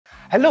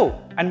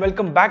Hello and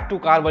welcome back to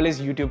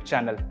CarWale's YouTube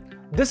channel.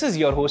 This is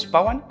your host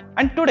Pawan,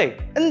 and today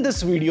in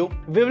this video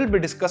we will be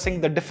discussing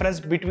the difference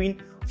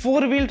between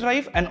four-wheel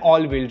drive and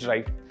all-wheel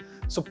drive.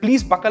 So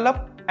please buckle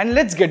up and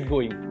let's get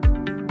going.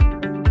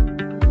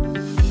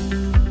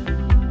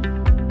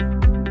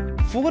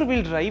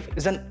 Four-wheel drive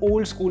is an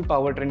old school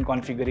powertrain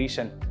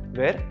configuration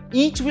where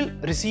each wheel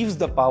receives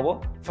the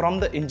power from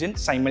the engine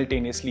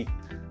simultaneously.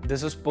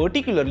 This is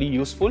particularly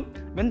useful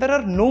when there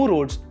are no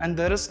roads and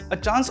there is a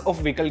chance of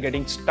vehicle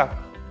getting stuck.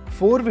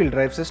 Four-wheel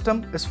drive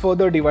system is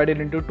further divided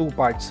into two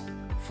parts,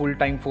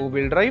 full-time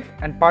four-wheel drive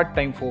and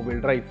part-time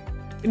four-wheel drive.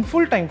 In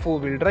full-time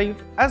four-wheel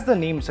drive, as the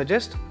name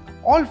suggests,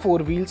 all four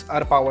wheels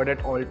are powered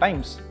at all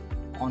times.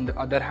 On the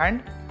other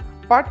hand,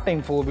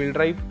 part-time four-wheel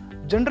drive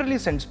generally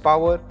sends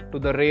power to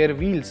the rear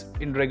wheels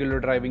in regular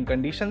driving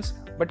conditions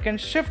but can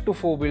shift to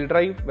four-wheel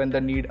drive when the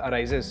need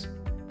arises.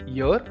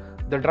 Here,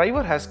 the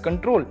driver has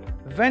control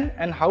when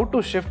and how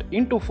to shift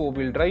into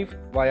four-wheel drive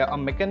via a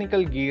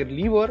mechanical gear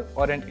lever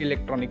or an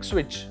electronic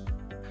switch.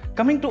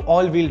 Coming to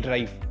all-wheel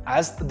drive,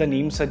 as the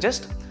name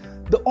suggests,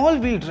 the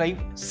all-wheel drive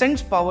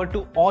sends power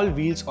to all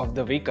wheels of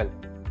the vehicle.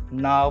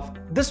 Now,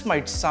 this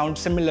might sound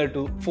similar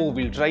to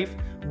four-wheel drive,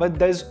 but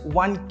there's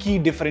one key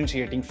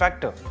differentiating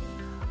factor.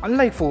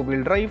 Unlike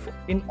four-wheel drive,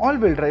 in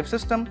all-wheel drive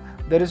system,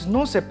 there is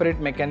no separate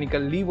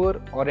mechanical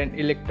lever or an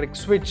electric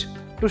switch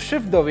to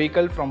shift the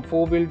vehicle from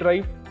four-wheel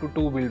drive to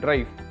two-wheel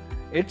drive.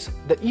 It's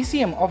the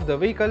ECM of the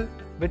vehicle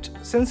which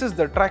senses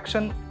the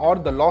traction or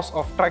the loss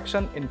of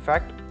traction in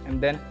fact,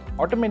 and then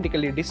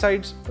automatically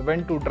decides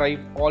when to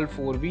drive all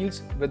four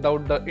wheels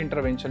without the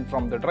intervention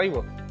from the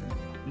driver.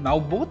 Now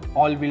both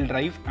all-wheel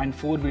drive and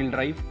four-wheel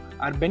drive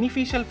are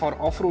beneficial for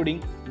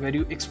off-roading where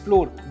you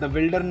explore the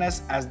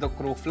wilderness as the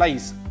crow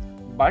flies.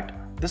 But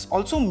this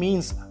also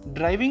means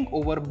driving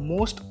over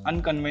most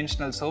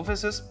unconventional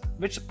surfaces,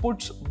 which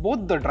puts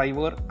both the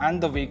driver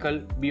and the vehicle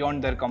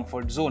beyond their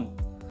comfort zone.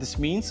 This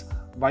means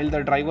while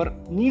the driver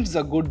needs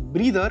a good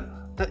breather,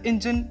 the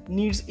engine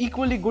needs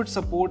equally good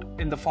support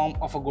in the form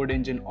of a good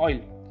engine oil.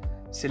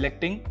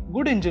 Selecting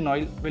good engine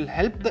oil will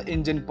help the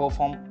engine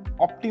perform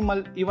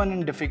optimal even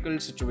in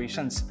difficult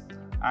situations.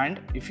 And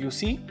if you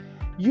see,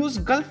 use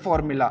Gulf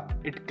formula,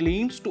 it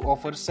claims to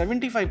offer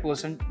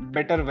 75%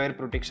 better wear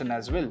protection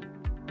as well.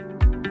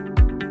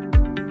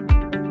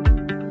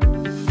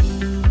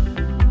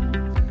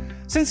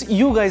 Since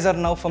you guys are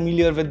now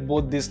familiar with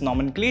both these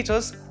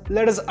nomenclatures,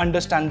 let us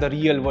understand the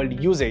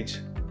real-world usage.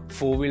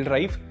 Four-wheel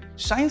drive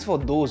shines for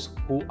those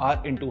who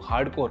are into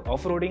hardcore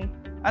off-roading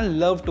and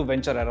love to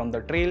venture around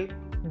the trail,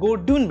 go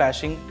dune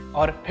bashing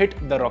or hit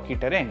the rocky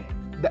terrain.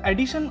 The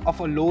addition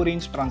of a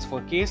low-range transfer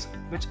case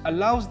which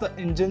allows the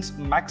engine's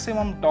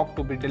maximum torque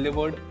to be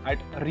delivered at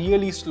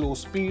really slow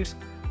speeds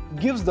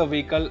gives the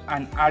vehicle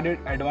an added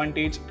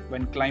advantage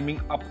when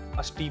climbing up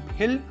a steep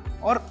hill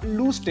or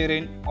loose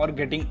terrain or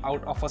getting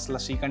out of a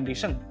slushy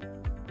condition.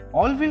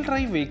 All-wheel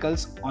drive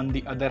vehicles, on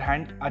the other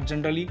hand, are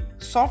generally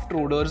soft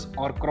roaders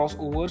or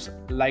crossovers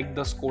like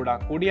the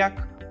Skoda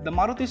Kodiaq, the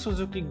Maruti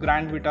Suzuki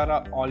Grand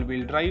Vitara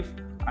all-wheel drive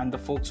and the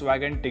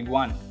Volkswagen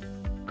Tiguan.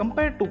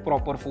 Compared to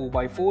proper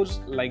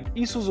 4x4s like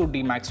Isuzu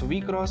D-Max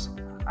V-Cross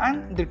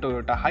and the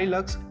Toyota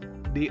Hilux,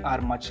 they are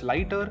much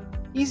lighter,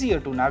 easier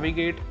to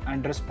navigate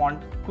and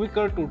respond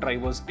quicker to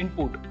drivers'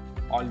 input.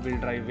 All-wheel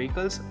drive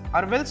vehicles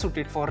are well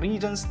suited for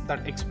regions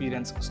that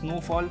experience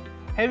snowfall,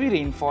 heavy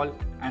rainfall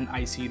and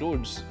icy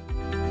roads.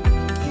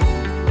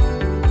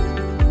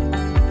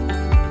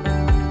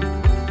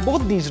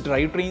 Both these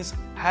drivetrains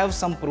have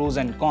some pros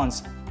and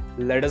cons.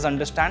 Let us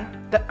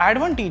understand the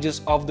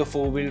advantages of the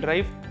four-wheel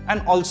drive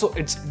and also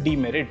its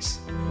demerits.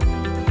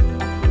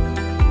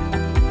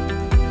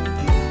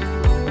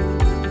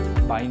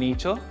 By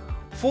nature,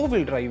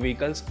 four-wheel drive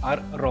vehicles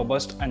are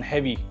robust and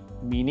heavy,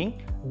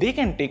 meaning they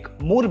can take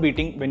more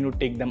beating when you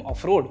take them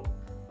off-road.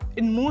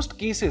 In most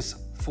cases,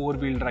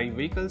 four-wheel drive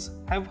vehicles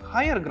have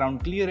higher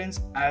ground clearance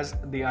as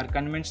they are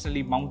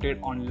conventionally mounted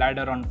on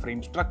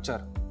ladder-on-frame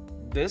structure.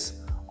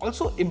 This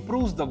also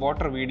improves the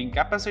water wading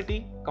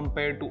capacity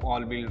compared to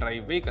all-wheel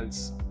drive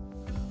vehicles.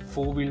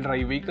 Four-wheel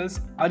drive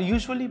vehicles are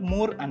usually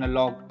more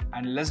analog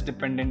and less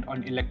dependent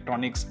on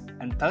electronics,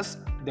 and thus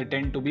they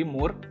tend to be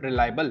more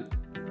reliable.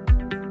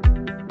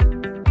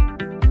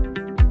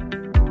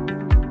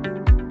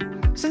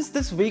 Since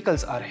these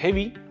vehicles are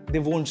heavy, they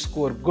won't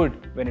score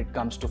good when it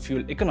comes to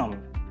fuel economy.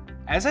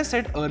 As I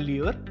said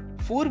earlier,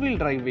 four-wheel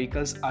drive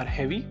vehicles are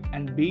heavy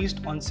and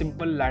based on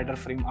simple ladder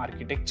frame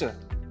architecture.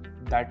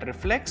 That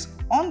reflects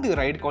on the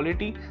ride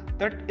quality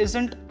that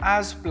isn't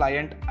as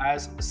pliant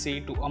as,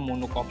 say, to a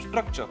monocoque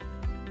structure.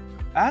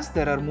 As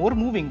there are more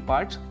moving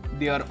parts,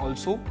 they are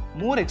also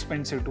more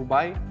expensive to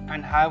buy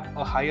and have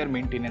a higher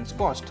maintenance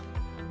cost.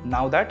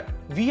 Now that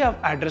we have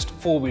addressed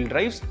four-wheel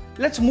drives,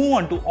 let's move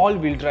on to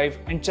all-wheel drive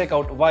and check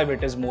out why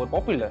it is more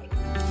popular.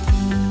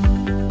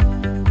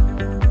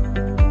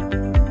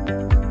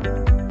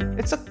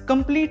 It's a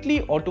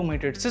completely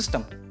automated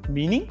system,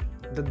 meaning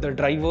that the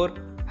driver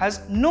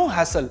has no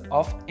hassle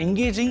of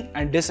engaging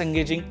and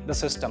disengaging the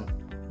system.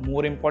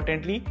 More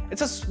importantly,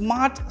 it's a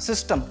smart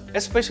system,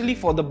 especially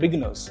for the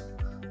beginners.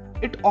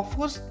 It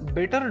offers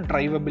better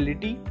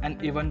drivability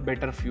and even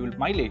better fuel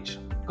mileage.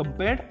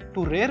 Compared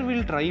to rear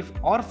wheel drive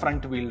or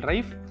front wheel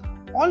drive,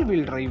 all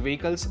wheel drive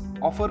vehicles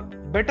offer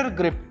better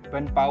grip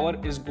when power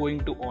is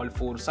going to all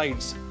four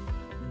sides.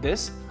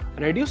 This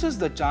reduces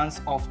the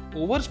chance of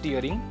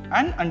oversteering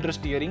and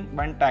understeering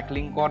when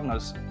tackling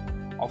corners.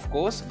 Of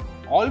course,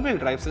 all-wheel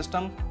drive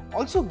system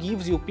also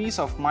gives you peace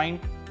of mind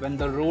when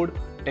the road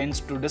tends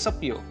to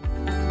disappear.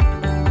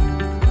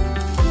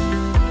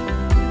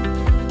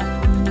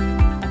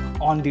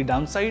 On the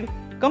downside,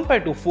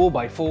 compared to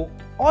 4x4,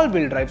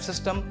 all-wheel drive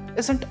system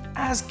isn't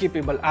as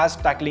capable as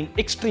tackling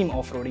extreme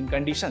off-roading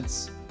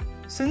conditions.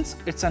 Since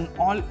it's an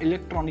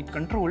all-electronic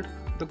controlled,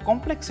 the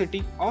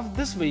complexity of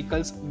these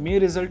vehicles may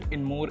result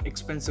in more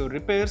expensive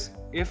repairs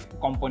if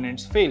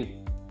components fail.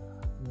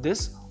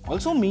 This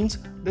also means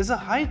there's a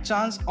high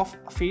chance of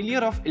failure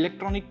of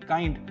electronic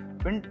kind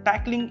when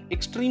tackling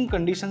extreme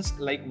conditions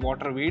like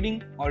water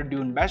wading or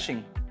dune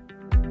bashing.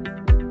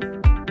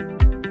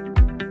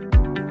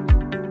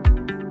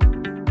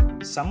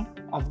 Some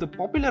of the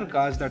popular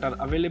cars that are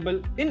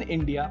available in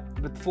India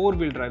with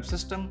four-wheel drive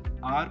system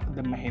are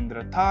the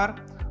Mahindra Thar,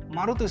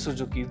 Maruti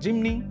Suzuki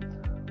Jimny,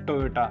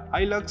 Toyota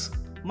Hilux,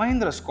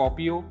 Mahindra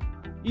Scorpio,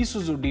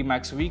 Isuzu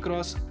D-Max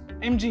V-Cross,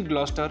 MG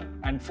Gloster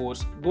and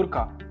Force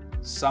Gurkha.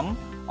 Some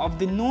of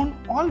the known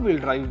all-wheel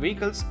drive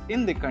vehicles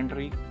in the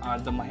country are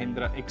the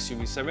Mahindra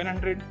XUV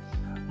 700,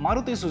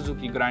 Maruti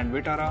Suzuki Grand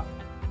Vitara,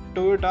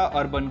 Toyota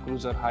Urban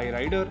Cruiser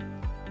Hyrider,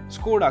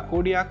 Skoda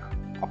Kodiaq,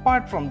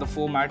 apart from the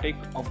 4MATIC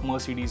of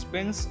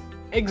Mercedes-Benz,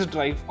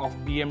 X-Drive of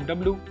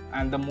BMW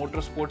and the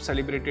motorsport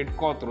celebrated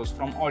Quattros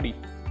from Audi.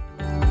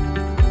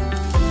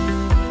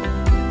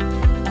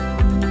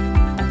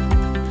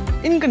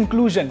 In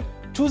conclusion,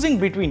 choosing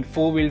between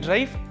four-wheel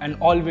drive and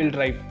all-wheel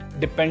drive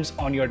depends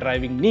on your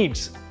driving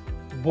needs.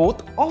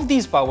 Both of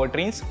these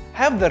powertrains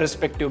have the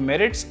respective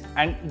merits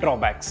and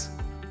drawbacks.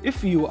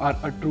 If you are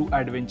a true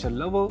adventure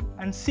lover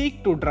and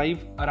seek to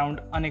drive around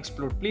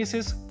unexplored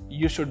places,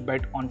 you should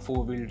bet on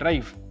four-wheel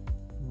drive.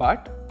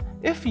 But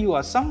if you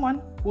are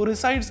someone who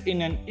resides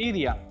in an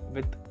area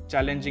with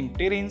challenging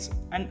terrains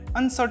and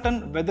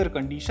uncertain weather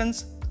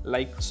conditions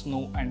like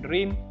snow and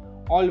rain,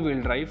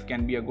 all-wheel drive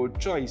can be a good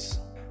choice.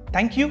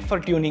 Thank you for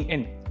tuning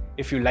in.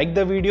 If you like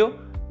the video,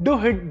 do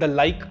hit the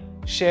like,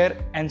 share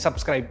and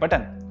subscribe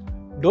button.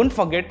 Don't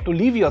forget to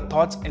leave your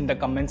thoughts in the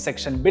comment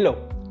section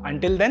below.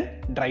 Until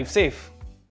then, drive safe.